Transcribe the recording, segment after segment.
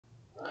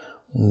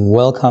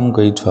Welcome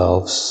grade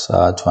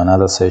 12s to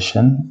another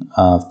session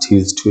of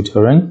TEAS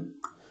tutoring.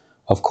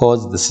 Of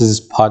course, this is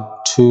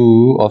part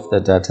 2 of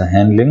the data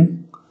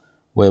handling,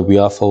 where we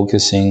are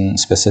focusing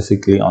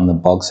specifically on the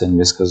box and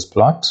whiskers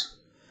plot.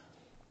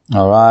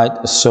 All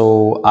right,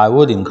 so I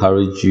would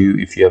encourage you,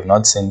 if you have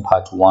not seen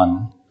part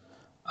 1,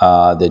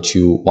 that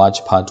you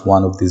watch part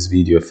 1 of this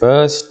video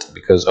first,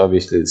 because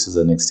obviously this is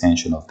an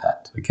extension of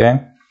that,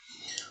 okay?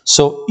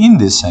 So in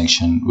this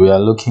section, we are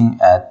looking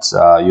at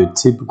your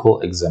typical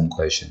exam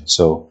questions.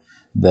 So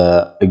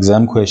the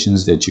exam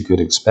questions that you could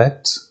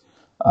expect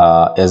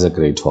as a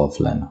grade 12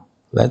 learner.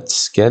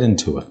 Let's get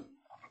into it.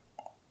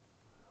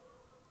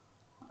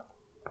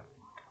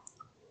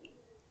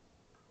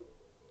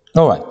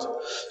 All right.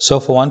 So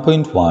for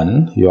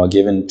 1.1, you are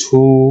given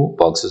 2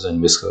 boxes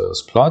and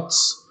whiskers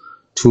plots,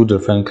 2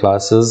 different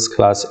classes,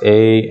 class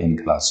A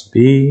and class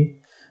B.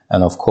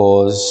 And of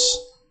course,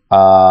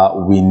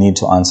 we need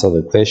to answer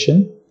the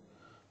question.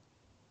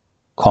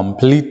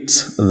 Complete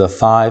the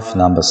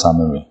 5-number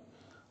summary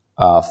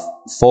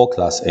for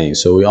class A.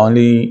 So we're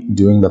only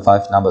doing the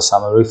 5-number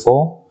summary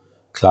for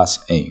class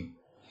A.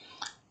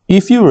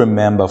 If you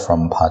remember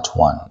from part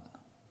 1,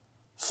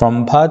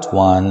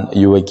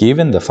 you were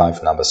given the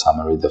 5-number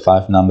summary, the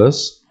 5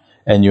 numbers,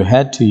 and you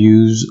had to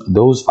use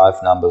those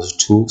 5 numbers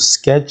to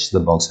sketch the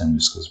box and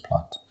whiskers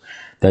plot.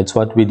 That's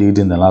what we did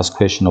in the last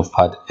question of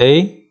part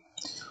A.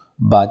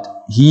 But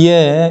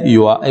here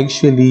you are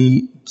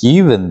actually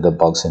given the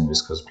box and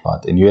whiskers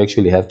plot, and you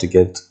actually have to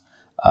get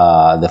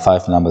the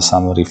 5-number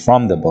summary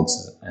from the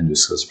box and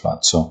whiskers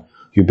plot. So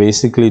you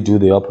basically do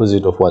the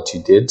opposite of what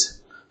you did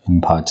in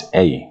part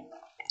A.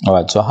 All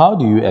right, so how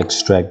do you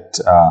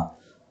extract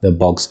the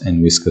box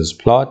and whiskers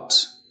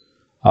plot,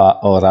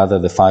 or rather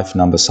the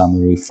 5-number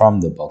summary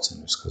from the box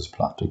and whiskers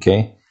plot?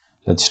 Okay,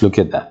 let's look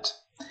at that.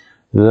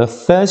 The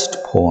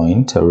first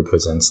point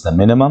represents the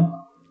minimum.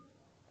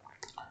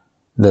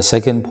 The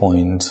second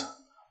point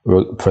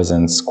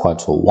represents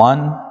quartile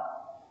 1.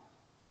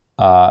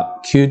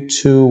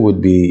 Q2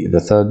 would be the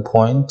third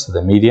point,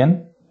 the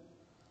median.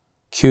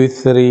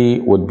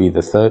 Q3 would be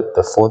the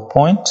fourth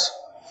point.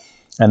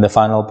 And the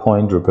final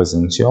point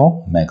represents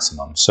your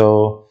maximum.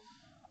 So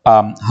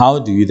how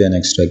do you then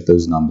extract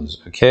those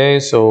numbers? Okay,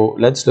 so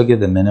let's look at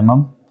the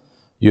minimum.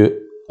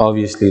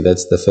 Obviously,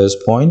 that's the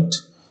first point.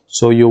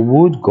 So you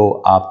would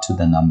go up to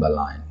the number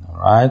line, all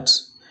right?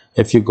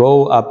 If you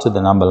go up to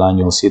the number line,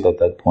 you'll see that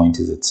that point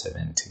is at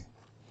 70.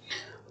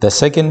 The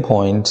second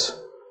point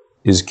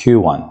is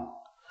Q1.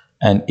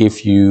 And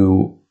if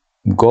you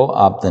go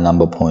up the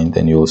number point,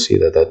 then you'll see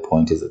that that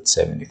point is at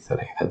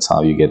 73. That's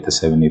how you get the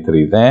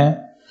 73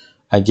 there.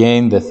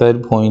 Again, the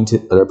third point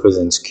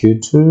represents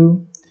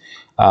Q2.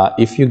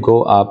 If you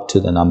go up to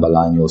the number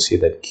line, you'll see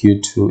that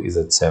Q2 is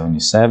at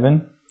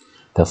 77.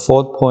 The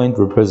fourth point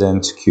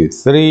represents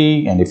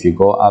Q3. And if you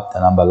go up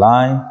the number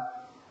line,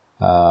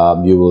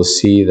 you will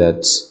see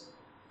that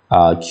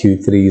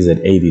Q3 is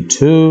at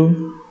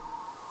 82.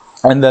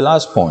 And the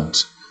last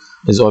point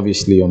is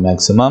obviously your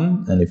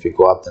maximum. And if you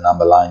go up the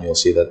number line, you'll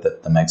see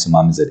that the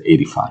maximum is at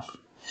 85.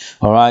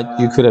 All right,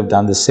 you could have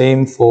done the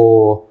same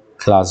for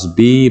class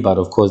B, but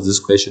of course this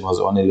question was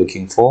only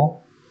looking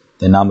for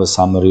the number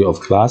summary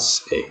of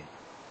class A.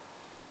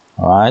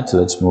 All right, so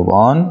let's move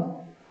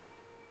on.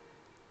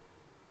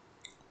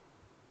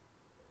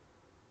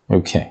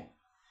 Okay.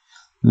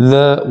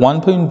 The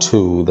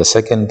 1.2, the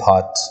second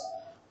part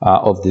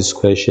of this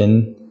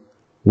question,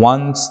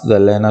 wants the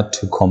learner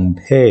to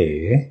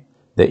compare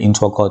the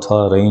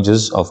interquartile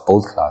ranges of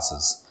both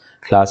classes,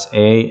 class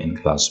A and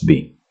class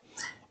B.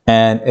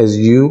 And as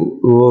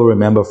you will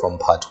remember from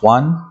part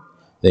 1,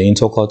 the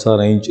interquartile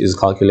range is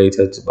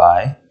calculated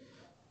by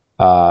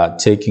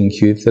taking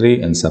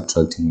Q3 and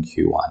subtracting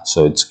Q1.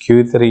 So it's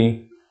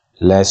Q3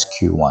 less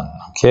Q1,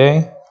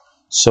 okay?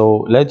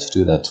 So let's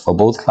do that for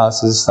both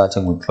classes,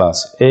 starting with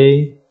class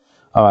A.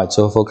 All right,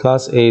 so for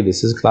class A,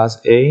 this is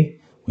class A.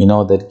 We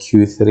know that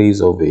Q3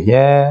 is over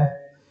here.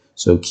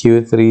 So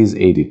Q3 is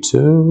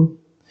 82.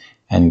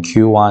 And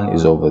Q1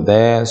 is over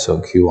there.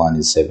 So Q1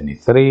 is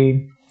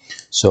 73.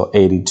 So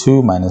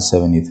 82 minus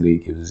 73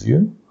 gives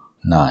you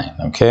 9,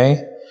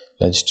 okay?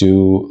 Let's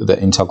do the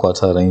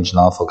interquartile range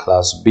now for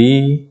class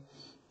B.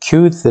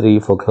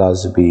 Q3 for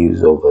class B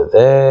is over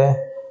there.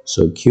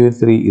 So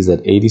Q3 is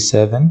at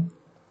 87.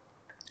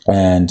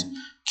 And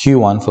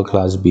Q1 for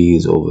class B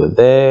is over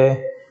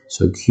there.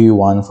 So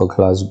Q1 for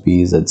class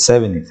B is at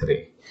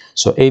 73.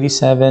 So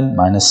 87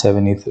 minus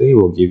 73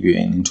 will give you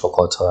an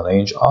interquartile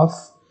range of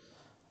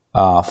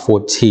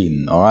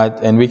 14. All right.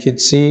 And we could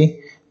see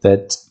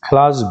that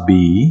class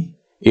B,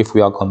 if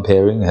we are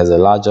comparing, has a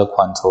larger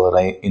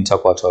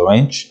interquartile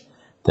range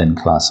than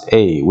class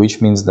A,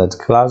 which means that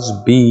class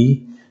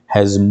B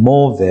has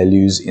more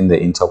values in the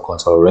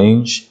interquartile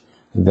range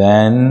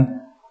than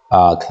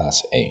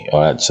class A.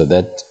 All right, so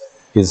that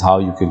is how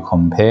you could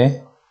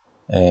compare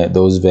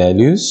those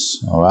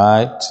values. All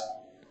right,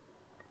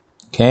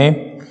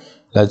 okay,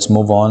 let's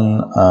move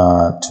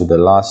on to the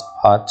last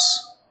part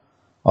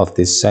of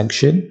this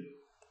section.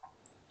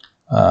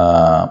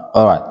 All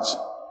right,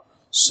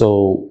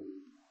 so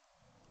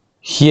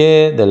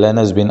Here, the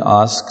learner has been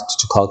asked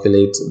to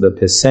calculate the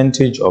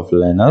percentage of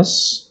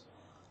learners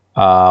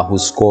who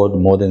scored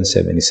more than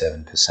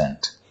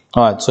 77%.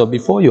 All right, so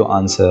before you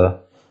answer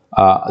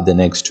the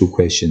next two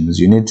questions,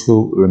 you need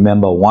to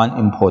remember one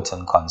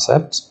important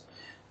concept,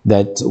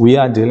 that we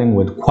are dealing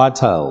with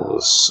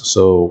quartiles.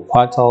 So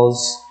quartiles,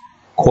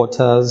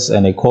 quarters,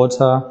 and a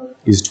quarter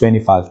is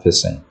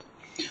 25%.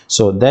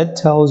 So that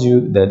tells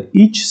you that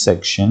each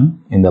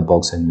section in the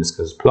box and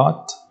whiskers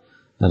plot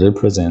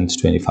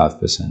represents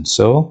 25%.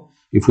 So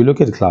if we look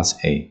at class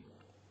A,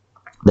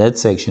 that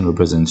section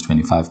represents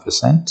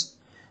 25%,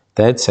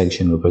 that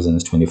section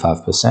represents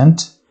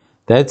 25%,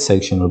 that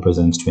section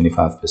represents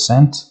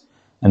 25%,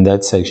 and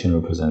that section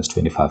represents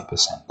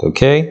 25%.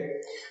 Okay?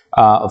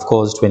 Of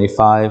course,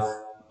 25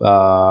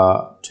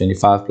 plus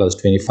 25 plus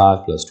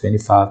 25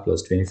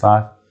 plus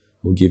 25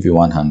 will give you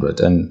 100.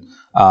 And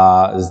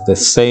the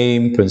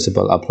same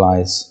principle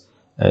applies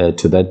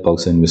to that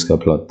box and whisker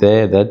plot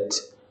there. That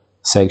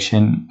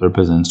section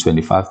represents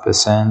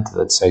 25%,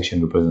 that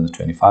section represents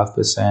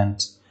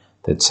 25%,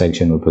 that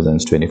section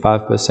represents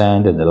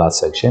 25%, and the last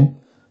section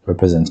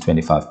represents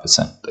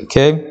 25%.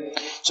 Okay?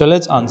 So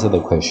let's answer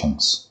the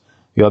questions.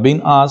 You are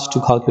being asked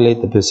to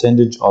calculate the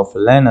percentage of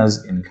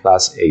learners in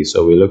class A.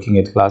 So we're looking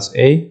at class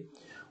A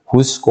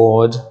who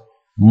scored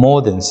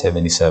more than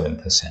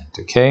 77%.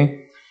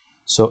 Okay?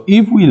 So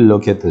if we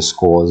look at the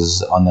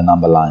scores on the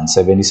number line,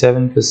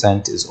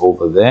 77% is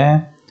over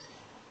there.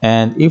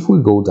 And if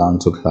we go down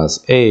to class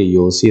A,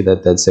 you'll see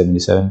that that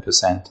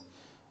 77%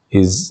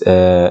 is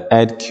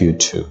at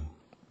Q2.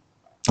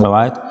 All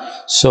right.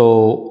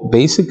 So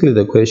basically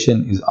the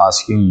question is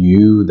asking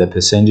you the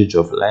percentage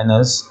of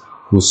learners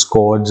who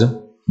scored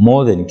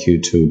more than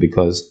Q2,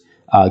 because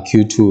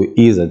Q2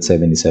 is at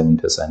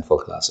 77%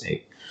 for class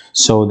A.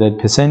 So that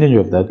percentage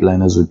of that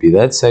learners would be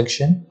that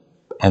section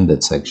and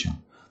that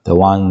section, the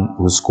one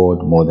who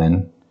scored more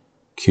than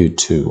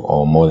Q2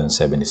 or more than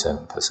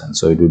 77%.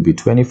 So it would be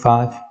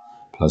 25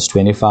 plus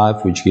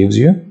 25, which gives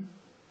you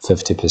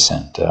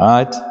 50%. All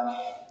right.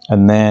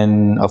 And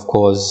then, of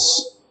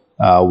course,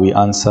 we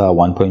answer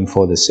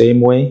 1.4 the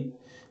same way,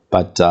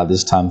 but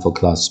this time for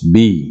class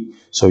B.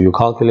 So you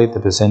calculate the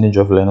percentage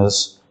of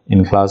learners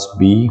in class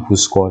B who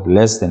scored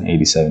less than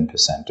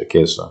 87%.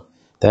 Okay, so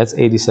that's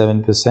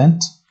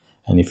 87%.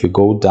 And if you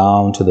go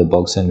down to the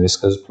box and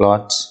whiskers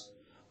plot,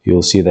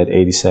 you'll see that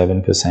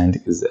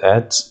 87% is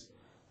at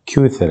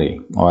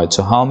Q3. All right,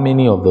 so how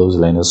many of those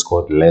learners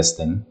scored less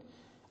than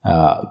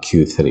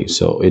Q3?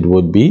 So it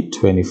would be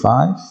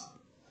 25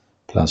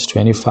 plus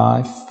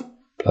 25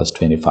 plus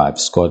 25,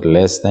 scored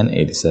less than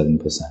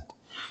 87%.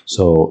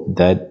 So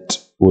that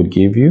would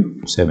give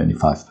you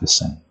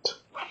 75%.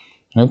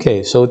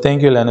 Okay, so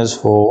thank you, learners,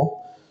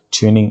 for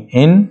tuning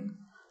in.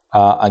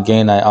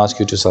 Again, I ask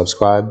you to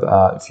subscribe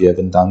if you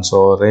haven't done so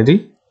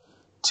already.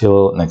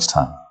 Till next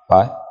time.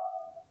 Bye.